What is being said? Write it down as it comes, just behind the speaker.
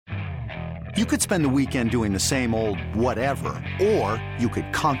You could spend the weekend doing the same old whatever, or you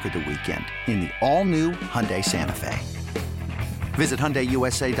could conquer the weekend in the all-new Hyundai Santa Fe. Visit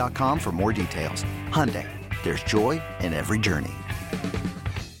HyundaiUSA.com for more details. Hyundai, there's joy in every journey.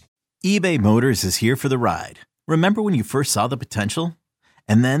 eBay Motors is here for the ride. Remember when you first saw the potential?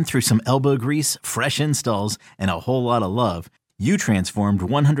 And then through some elbow grease, fresh installs, and a whole lot of love, you transformed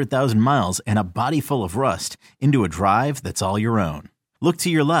 100,000 miles and a body full of rust into a drive that's all your own. Look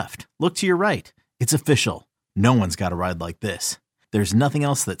to your left. Look to your right. It's official. No one's got a ride like this. There's nothing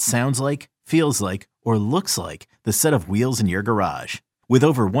else that sounds like, feels like, or looks like the set of wheels in your garage. With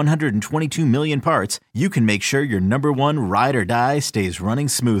over 122 million parts, you can make sure your number one ride or die stays running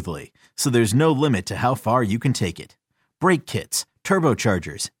smoothly. So there's no limit to how far you can take it. Brake kits,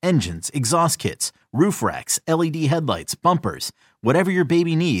 turbochargers, engines, exhaust kits, roof racks, LED headlights, bumpers, whatever your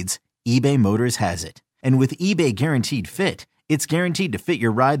baby needs, eBay Motors has it. And with eBay Guaranteed Fit, it's guaranteed to fit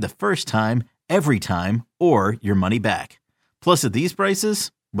your ride the first time, every time, or your money back. Plus, at these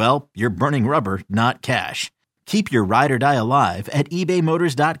prices, well, you're burning rubber, not cash. Keep your ride or die alive at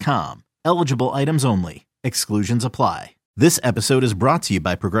ebaymotors.com. Eligible items only. Exclusions apply. This episode is brought to you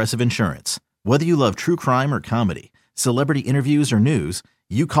by Progressive Insurance. Whether you love true crime or comedy, celebrity interviews or news,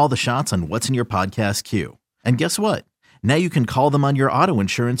 you call the shots on what's in your podcast queue. And guess what? Now you can call them on your auto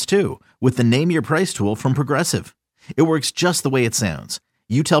insurance too with the Name Your Price tool from Progressive. It works just the way it sounds.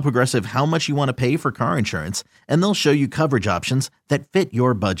 You tell Progressive how much you want to pay for car insurance, and they'll show you coverage options that fit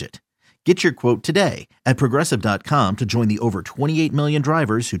your budget. Get your quote today at Progressive.com to join the over 28 million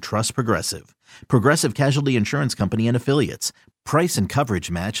drivers who trust Progressive. Progressive Casualty Insurance Company and Affiliates. Price and coverage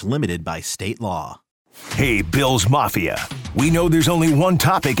match limited by state law. Hey, Bills Mafia. We know there's only one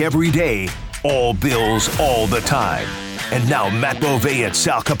topic every day. All Bills, all the time. And now Matt Bove and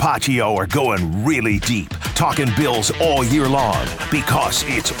Sal Capaccio are going really deep, talking Bills all year long, because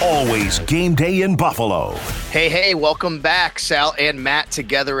it's always game day in Buffalo. Hey, welcome back. Sal and Matt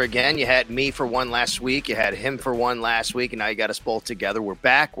together again. You had me for one last week. You had him for one last week, and now you got us both together. We're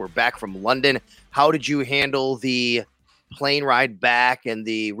back. We're back from London. How did you handle the plane ride back and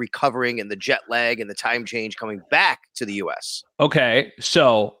the recovering and the jet lag and the time change coming back to the U.S.? Okay,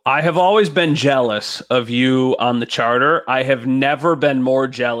 so I have always been jealous of you on the charter. I have never been more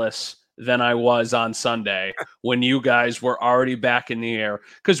jealous than I was on Sunday when you guys were already back in the air.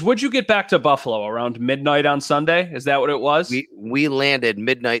 Because would you get back to Buffalo around midnight on Sunday? Is that what it was? We landed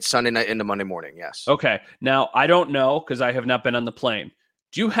midnight Sunday night into Monday morning, yes. Okay, now I don't know because I have not been on the plane.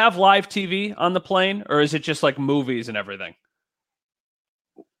 Do you have live TV on the plane, or is it just like movies and everything?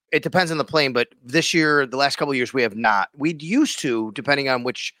 It depends on the plane, but this year, the last couple of years, we have not. We used to, depending on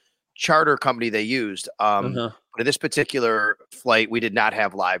which charter company they used. But in this particular flight, we did not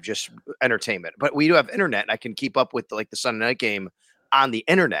have live, just entertainment. But we do have internet, and I can keep up with the Sunday night game on the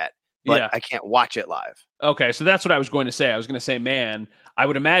internet, but I can't watch it live. Okay, so that's what I was going to say. I was going to say, man, I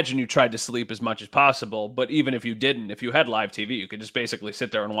would imagine you tried to sleep as much as possible, but even if you didn't, if you had live TV, you could just basically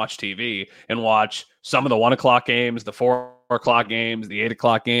sit there and watch TV and watch some of the 1 o'clock games, the 4 o'clock games, the 8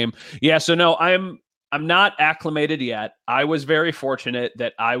 o'clock game. Yeah, so no, I'm not acclimated yet. I was very fortunate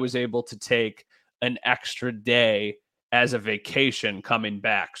that I was able to take an extra day as a vacation coming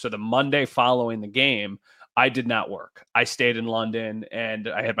back. So the Monday following the game, I did not work. I stayed in London and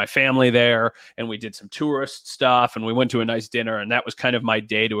I had my family there and we did some tourist stuff and we went to a nice dinner, and that was kind of my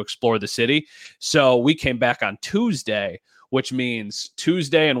day to explore the city. So we came back on Tuesday, which means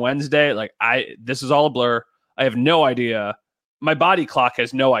Tuesday and Wednesday, this is all a blur. I have no idea. My body clock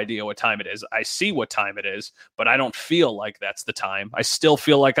has no idea what time it is. I see what time it is, but I don't feel like that's the time. I still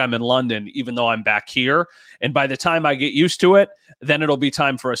feel like I'm in London, even though I'm back here. And by the time I get used to it, then it'll be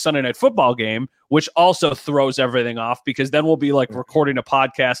time for a Sunday night football game, which also throws everything off, because then we'll be like recording a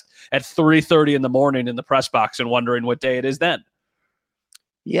podcast at 3:30 in the morning in the press box and wondering what day it is then.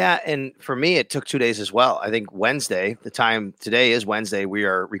 Yeah, and for me, it took 2 days as well. I think Wednesday, the time today is Wednesday. We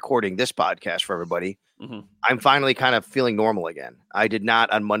are recording this podcast for everybody. Mm-hmm. I'm finally kind of feeling normal again. I did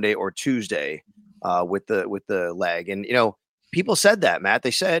not on Monday or Tuesday with the leg, and people said that, Matt.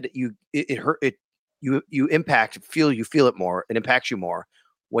 They said it hurt it. You feel it more. It impacts you more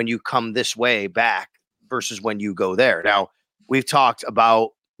when you come this way back versus when you go there. Now we've talked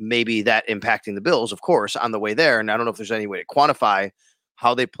about maybe that impacting the Bills, of course, on the way there, and I don't know if there's any way to quantify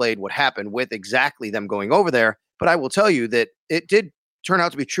how they played, what happened with exactly them going over there. But I will tell you that it did turn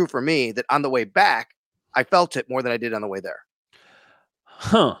out to be true for me that on the way back, I felt it more than I did on the way there.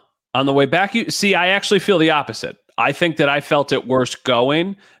 On the way back, I actually feel the opposite. I think that I felt it worse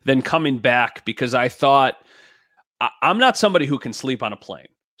going than coming back, because I thought I'm not somebody who can sleep on a plane.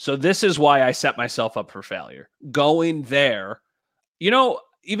 So this is why I set myself up for failure. Going there,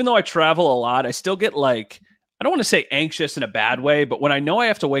 even though I travel a lot, I still get like, I don't want to say anxious in a bad way, but when I know I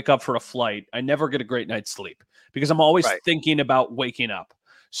have to wake up for a flight, I never get a great night's sleep because I'm always thinking about waking up.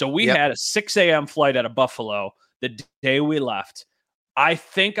 So we had a 6 a.m. flight out of Buffalo the day we left. I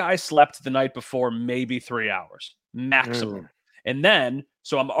think I slept the night before maybe 3 hours maximum. And then,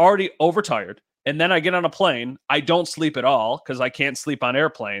 so I'm already overtired. And then I get on a plane. I don't sleep at all because I can't sleep on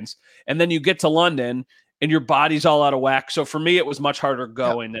airplanes. And then you get to London and your body's all out of whack. So for me, it was much harder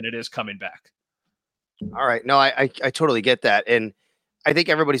going than it is coming back. All right. No, I totally get that. And I think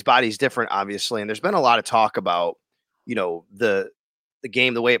everybody's body is different, obviously. And there's been a lot of talk about, the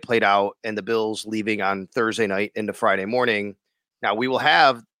game, the way it played out, and the Bills leaving on Thursday night into Friday morning. Now, we will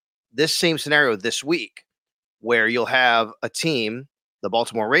have this same scenario this week where you'll have a team, the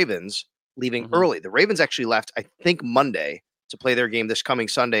Baltimore Ravens, leaving early. The Ravens actually left, I think, Monday to play their game this coming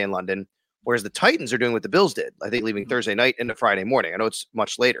Sunday in London, whereas the Titans are doing what the Bills did, I think, leaving Thursday night into Friday morning. I know it's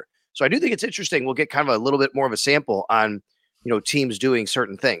much later. So I do think it's interesting. We'll get kind of a little bit more of a sample on, teams doing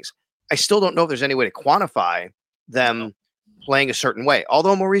certain things. I still don't know if there's any way to quantify them playing a certain way.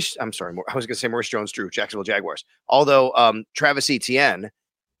 Although Maurice Jones-Drew, Jacksonville Jaguars. Although Travis Etienne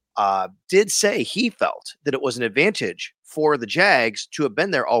did say he felt that it was an advantage for the Jags to have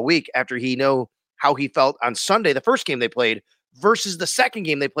been there all week after he know how he felt on Sunday, the first game they played, versus the second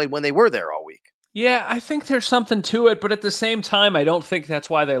game they played when they were there all week. Yeah, I think there's something to it, but at the same time, I don't think that's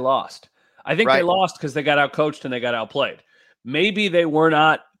why they lost. I think they lost because they got outcoached and they got outplayed. Maybe they were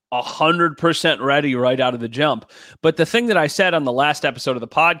not 100% ready right out of the jump. But the thing that I said on the last episode of the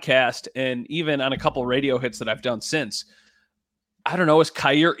podcast, and even on a couple radio hits that I've done since, I don't know, is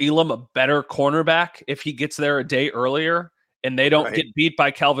Kaiir Elam a better cornerback if he gets there a day earlier and they don't get beat by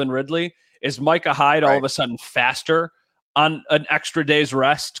Calvin Ridley? Is Micah Hyde all of a sudden faster on an extra day's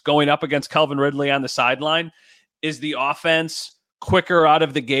rest going up against Calvin Ridley on the sideline? Is the offense quicker out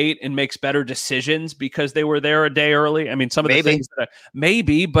of the gate and makes better decisions because they were there a day early? I mean, some of the things that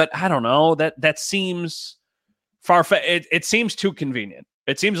maybe, but I don't know, that seems far-fetched. It seems too convenient.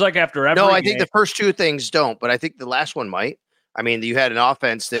 It seems like after every I think the first two things don't, but I think the last one might. I mean, you had an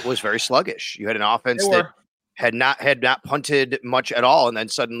offense that was very sluggish. You had an offense that had not punted much at all, and then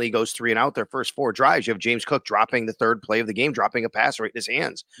suddenly goes 3 and out their first 4 drives. You have James Cook dropping the third play of the game, dropping a pass right in his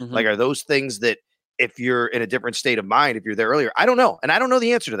hands. Like, are those things that, if you're in a different state of mind, if you're there earlier, I don't know. And I don't know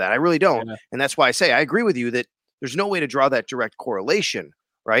the answer to that. I really don't. Yeah. And that's why I say I agree with you that there's no way to draw that direct correlation,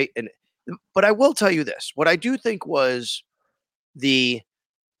 right? But I will tell you this. What I do think was I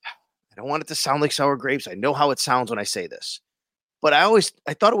don't want it to sound like sour grapes. I know how it sounds when I say this. But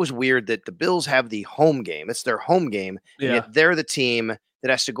I thought it was weird that the Bills have the home game. It's their home game. Yeah. And yet they're the team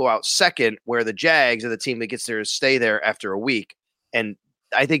that has to go out second, where the Jags are the team that gets there to stay there after a week. And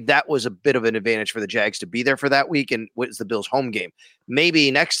I think that was a bit of an advantage for the Jags to be there for that week, and was the Bills' home game. Maybe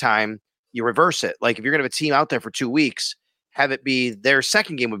next time you reverse it. Like, if you're going to have a team out there for 2 weeks, have it be their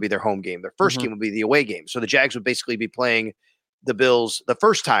second game would be their home game. Their first game would be the away game. So the Jags would basically be playing the Bills the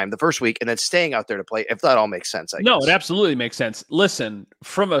first week, and then staying out there to play, if that all makes sense. I guess. It absolutely makes sense. Listen,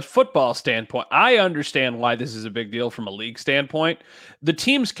 from a football standpoint, I understand why this is a big deal from a league standpoint. The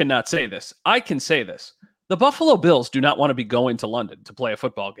teams cannot say this. I can say this. The Buffalo Bills do not want to be going to London to play a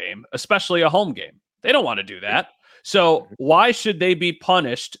football game, especially a home game. They don't want to do that. So why should they be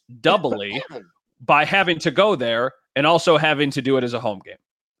punished doubly by having to go there and also having to do it as a home game?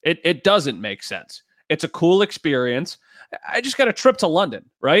 It doesn't make sense. It's a cool experience. I just got a trip to London,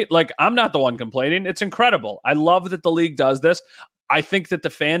 right? Like, I'm not the one complaining. It's incredible. I love that the league does this. I think that the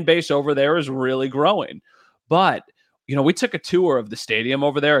fan base over there is really growing. But, we took a tour of the stadium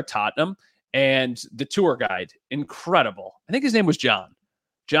over there at Tottenham, and the tour guide, incredible. I think his name was John.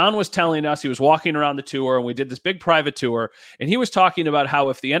 John was telling us, he was walking around the tour, and we did this big private tour, and he was talking about how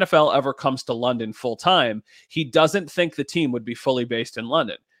if the NFL ever comes to London full time, he doesn't think the team would be fully based in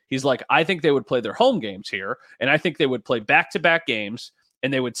London. He's like, I think they would play their home games here, and I think they would play back-to-back games,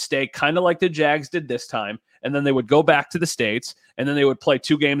 and they would stay kind of like the Jags did this time, and then they would go back to the States, and then they would play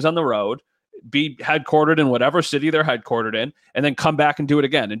 2 games on the road, be headquartered in whatever city they're headquartered in, and then come back and do it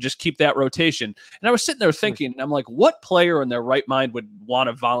again and just keep that rotation. And I was sitting there thinking, I'm like, what player in their right mind would want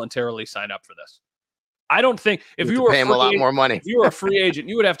to voluntarily sign up for this? I don't think if you were pay him a lot more money. If you were a free agent,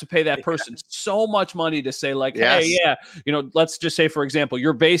 you would have to pay that person so much money to say, like, hey, let's just say, for example,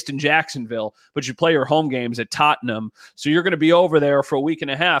 you're based in Jacksonville, but you play your home games at Tottenham. So you're going to be over there for a week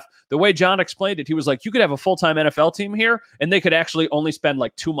and a half. The way John explained it, he was like, you could have a full-time NFL team here, and they could actually only spend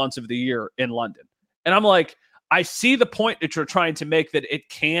like 2 months of the year in London. And I'm like, I see the point that you're trying to make, that it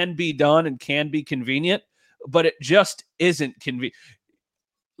can be done and can be convenient, but it just isn't convenient.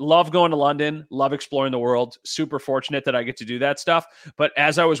 love going to London, love exploring the world. Super fortunate that I get to do that stuff. But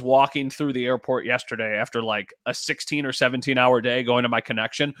as I was walking through the airport yesterday after like a 16 or 17 hour day going to my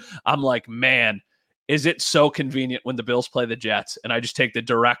connection, I'm like, man, is it so convenient when the Bills play the Jets and I just take the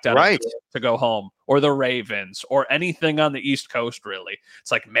direct out to go home, or the Ravens, or anything on the East Coast, really.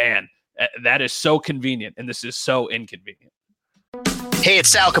 It's like, man, that is so convenient, and this is so inconvenient. Hey, it's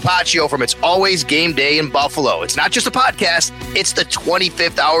Sal Capaccio from It's Always Game Day in Buffalo. It's not just a podcast, it's the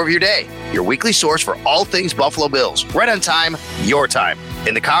 25th hour of your day. Your weekly source for all things Buffalo Bills. Right on time, your time.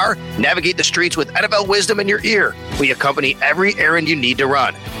 In the car, navigate the streets with NFL wisdom in your ear. We accompany every errand you need to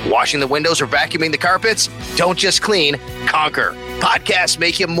run. Washing the windows or vacuuming the carpets? Don't just clean, conquer. Podcasts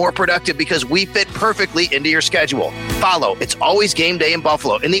make you more productive because we fit perfectly into your schedule. Follow It's Always Game Day in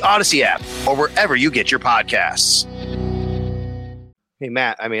Buffalo in the Odyssey app or wherever you get your podcasts. Hey,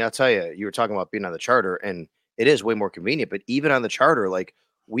 Matt, I mean, I'll tell you, you were talking about being on the charter, and it is way more convenient. But even on the charter, like,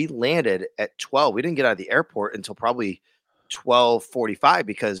 we landed at 12. We didn't get out of the airport until probably 12:45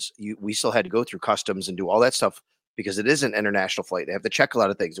 because we still had to go through customs and do all that stuff because it is an international flight. They have to check a lot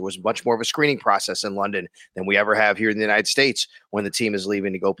of things. There was much more of a screening process in London than we ever have here in the United States when the team is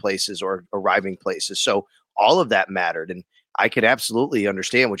leaving to go places or arriving places. So all of that mattered, and I could absolutely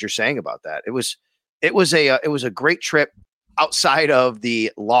understand what you're saying about that. It was a great trip. Outside of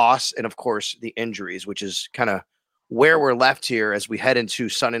the loss and, of course, the injuries, which is kind of where we're left here as we head into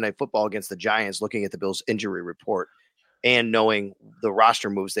Sunday Night Football against the Giants, looking at the Bills' injury report and knowing the roster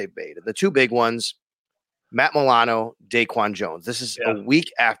moves they've made. The two big ones, Matt Milano, Daquan Jones. This is a week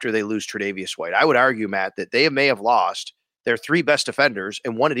after they lose Tre'Davious White. I would argue, Matt, that they may have lost their three best defenders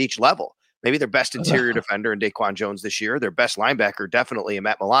and one at each level. Maybe their best interior defender in Daquan Jones this year, their best linebacker definitely in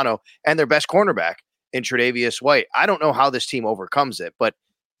Matt Milano, and their best cornerback in Tre'Davious White. I don't know how this team overcomes it, but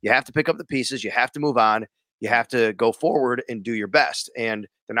you have to pick up the pieces. You have to move on. You have to go forward and do your best. And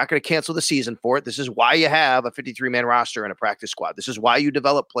they're not going to cancel the season for it. This is why you have a 53-man roster and a practice squad. This is why you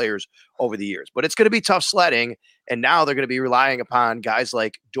develop players over the years. But it's going to be tough sledding. And now they're going to be relying upon guys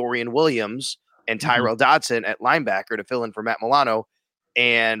like Dorian Williams and Tyrell Dodson at linebacker to fill in for Matt Milano.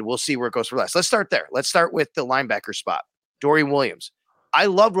 And we'll see where it goes for less. Let's start there. Let's start with the linebacker spot. Dorian Williams. I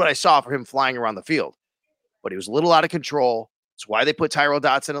loved what I saw for him flying around the field, but he was a little out of control. That's why they put Tyrell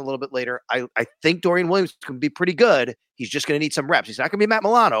Dodson a little bit later. I think Dorian Williams can be pretty good. He's just going to need some reps. He's not going to be Matt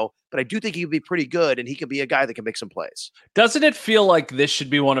Milano, but I do think he can be pretty good, and he can be a guy that can make some plays. Doesn't it feel like this should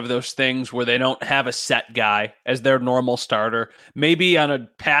be one of those things where they don't have a set guy as their normal starter? Maybe on a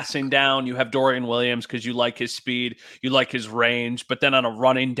passing down, you have Dorian Williams because you like his speed, you like his range, but then on a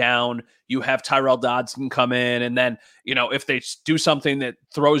running down, you have Tyrell Dodson come in, and then, you know, if they do something that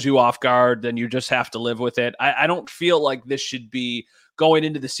throws you off guard, then you just have to live with it. I don't feel like this should be going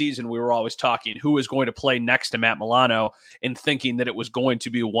into the season. We were always talking who is going to play next to Matt Milano and thinking that it was going to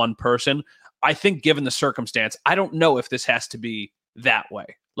be one person. I think given the circumstance, I don't know if this has to be that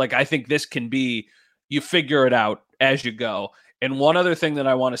way. Like, I think this can be, you figure it out as you go. And one other thing that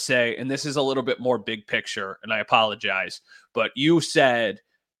I want to say, and this is a little bit more big picture, and I apologize, but you said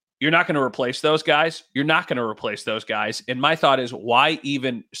you're not going to replace those guys. You're not going to replace those guys. And my thought is, why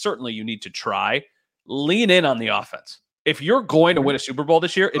even, certainly you need to try, lean in on the offense. If you're going to win a Super Bowl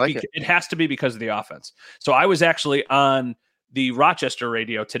this year, it has to be because of the offense. So I was actually on the Rochester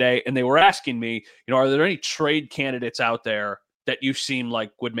radio today, and they were asking me, you know, are there any trade candidates out there that you seem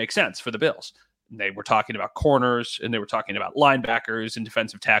like would make sense for the Bills? And they were talking about corners, and they were talking about linebackers and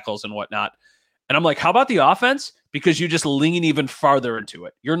defensive tackles and whatnot. And I'm like, how about the offense? Because you just lean even farther into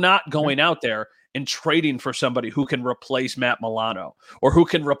it. You're not going out there and trading for somebody who can replace Matt Milano or who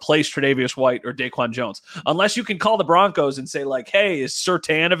can replace Tre'Davious White or Daquan Jones. Unless you can call the Broncos and say, like, hey, is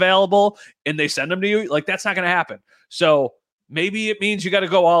Surtain available? And they send him to you. Like, that's not going to happen. So maybe it means you got to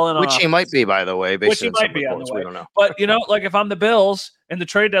go all in on which he might be, by the way. Which he might be on the way. We don't know. But, you know, like, if I'm the Bills and the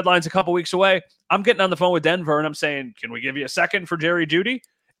trade deadline's a couple weeks away, I'm getting on the phone with Denver and I'm saying, can we give you a second for Jerry Jeudy?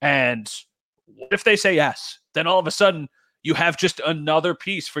 And what if they say yes? Then all of a sudden you have just another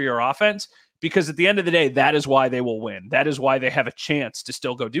piece for your offense. Because at the end of the day, that is why they will win. That is why they have a chance to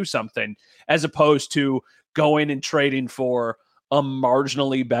still go do something, as opposed to going and trading for a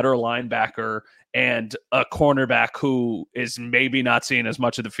marginally better linebacker and a cornerback who is maybe not seeing as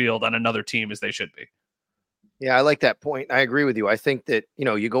much of the field on another team as they should be. Yeah, I like that point. I agree with you. I think that, you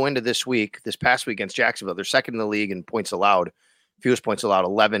know, you go into this past week against Jacksonville, they're second in the league in points allowed, fewest points allowed,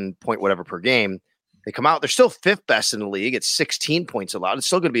 11 point whatever per game. They come out, they're still fifth best in the league. It's 16 points allowed. It's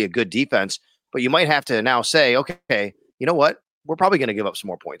still going to be a good defense. But you might have to now say, okay, you know what? We're probably going to give up some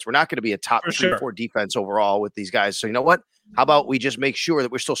more points. We're not going to be a top 3-4 defense overall with these guys. So you know what? How about we just make sure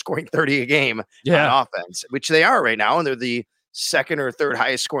that we're still scoring 30 a game on offense, which they are right now. And they're the second or third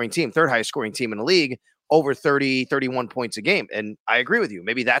highest scoring team in the league, over 30, 31 points a game. And I agree with you.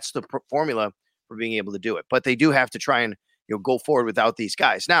 Maybe that's the formula for being able to do it. But they do have to try and go forward without these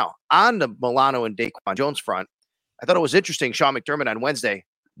guys. Now, on the Milano and DaQuan Jones front, I thought it was interesting. Sean McDermott on Wednesday.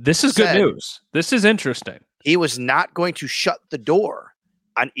 This is good news. This is interesting. He was not going to shut the door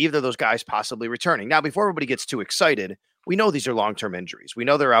on either of those guys possibly returning. Now, before everybody gets too excited, we know these are long-term injuries. We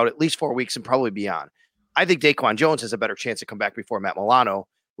know they're out at least 4 weeks and probably beyond. I think DaQuan Jones has a better chance to come back before Matt Milano.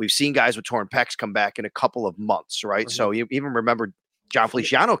 We've seen guys with torn pecs come back in a couple of months, right? Mm-hmm. So you even remember John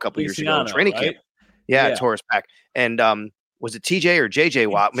Feliciano a couple years ago in training camp. Yeah, tore his pec. And was it TJ or JJ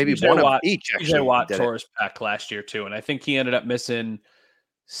Watt? Maybe one of each, actually. TJ Watt tore his pec last year, too. And I think he ended up missing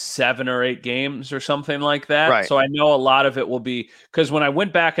 7 or 8 games or something like that. Right. So I know a lot of it will be – because when I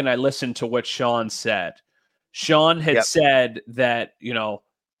went back and I listened to what Sean said, Sean had said that,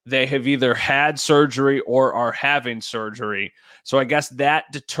 they have either had surgery or are having surgery. So I guess that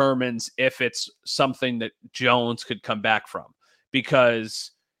determines if it's something that Jones could come back from.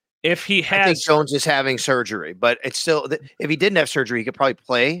 Because if he has... I think Jones is having surgery, but it's still... If he didn't have surgery, he could probably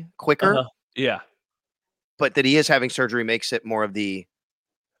play quicker. Yeah. But that he is having surgery makes it more of the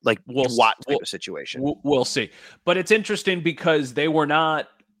Watt type of situation. We'll see. But it's interesting because they were not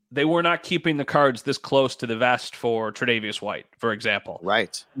keeping the cards this close to the vest for Tre'Davious White, for example.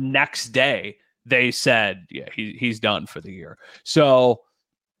 Right. Next day, they said, he's done for the year. So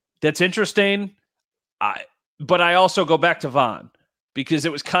that's interesting. But I also go back to Vaughn because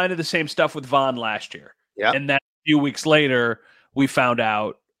it was kind of the same stuff with Vaughn last year. Yeah. And then a few weeks later, we found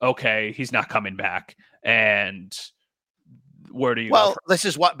out, okay, he's not coming back. And where do you go? This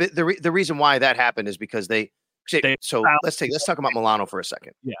is what the reason why that happened is because let's talk about Milano for a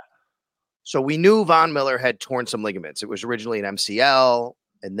second. Yeah. So we knew Von Miller had torn some ligaments. It was originally an MCL,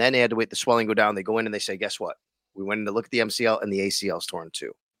 and then they had to wait the swelling go down. They go in and they say, guess what? We went in to look at the MCL and the ACL's torn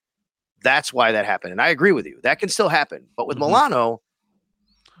too. That's why that happened. And I agree with you. That can still happen. But with Milano,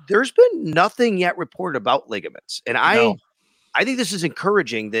 there's been nothing yet reported about ligaments. And I think this is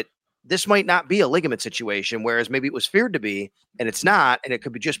encouraging that this might not be a ligament situation, whereas maybe it was feared to be, and it's not, and it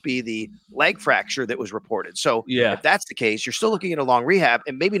could just be the leg fracture that was reported. So if that's the case, you're still looking at a long rehab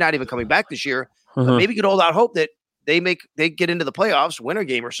and maybe not even coming back this year. But maybe you could hold out hope that they get into the playoffs, win a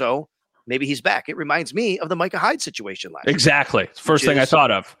game or so. Maybe he's back. It reminds me of the Micah Hyde situation last year. Exactly. First thing I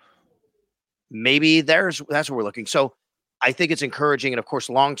thought of. Maybe that's where we're looking. So I think it's encouraging. And of course,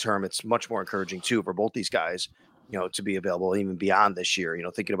 long-term, it's much more encouraging too for both these guys, to be available even beyond this year,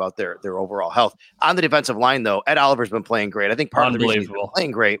 thinking about their overall health. On the defensive line, though, Ed Oliver's been playing great. I think part of the reason he's been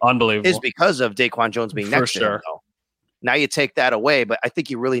playing great is because of DaQuan Jones being next to him, though. Now you take that away, but I think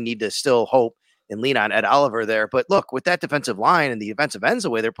you really need to still hope and lean on Ed Oliver there. But look, with that defensive line and the defensive ends the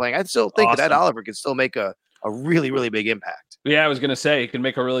way they're playing, I still think that Ed Oliver can still make a really, really big impact. Yeah, I was going to say, he can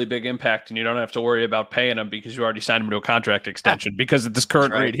make a really big impact, and you don't have to worry about paying him because you already signed him to a contract extension. Because at this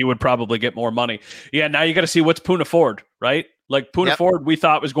current rate, he would probably get more money. Yeah, now you got to see what's Poona Ford, right? Like Poona Ford, we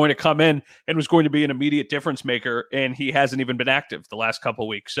thought was going to come in and was going to be an immediate difference maker, and he hasn't even been active the last couple of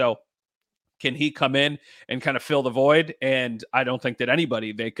weeks. So can he come in and kind of fill the void? And I don't think that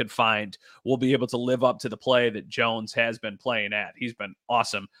anybody they could find will be able to live up to the play that Jones has been playing at. He's been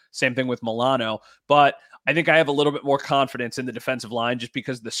awesome. Same thing with Milano. But I think I have a little bit more confidence in the defensive line just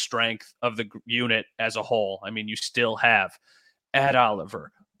because of the strength of the unit as a whole. I mean, you still have Ed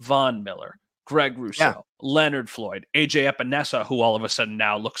Oliver, Von Miller, Greg Rousseau, Leonard Floyd, AJ Epinesa, who all of a sudden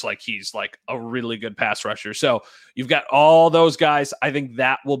now looks like he's like a really good pass rusher. So you've got all those guys. I think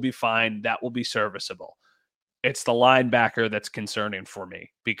that will be fine. That will be serviceable. It's the linebacker that's concerning for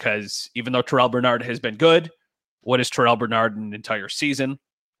me because even though Terrell Bernard has been good, what is Terrell Bernard in an entire season?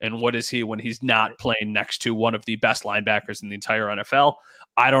 And what is he when he's not playing next to one of the best linebackers in the entire NFL?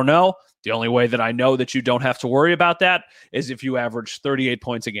 I don't know. The only way that I know that you don't have to worry about that is if you average 38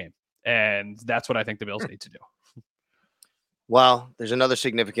 points a game. And that's what I think the Bills need to do. Well, there's another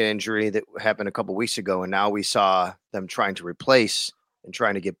significant injury that happened a couple weeks ago, and now we saw them trying to replace and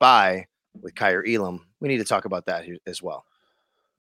trying to get by with Kaiir Elam. We need to talk about that as well.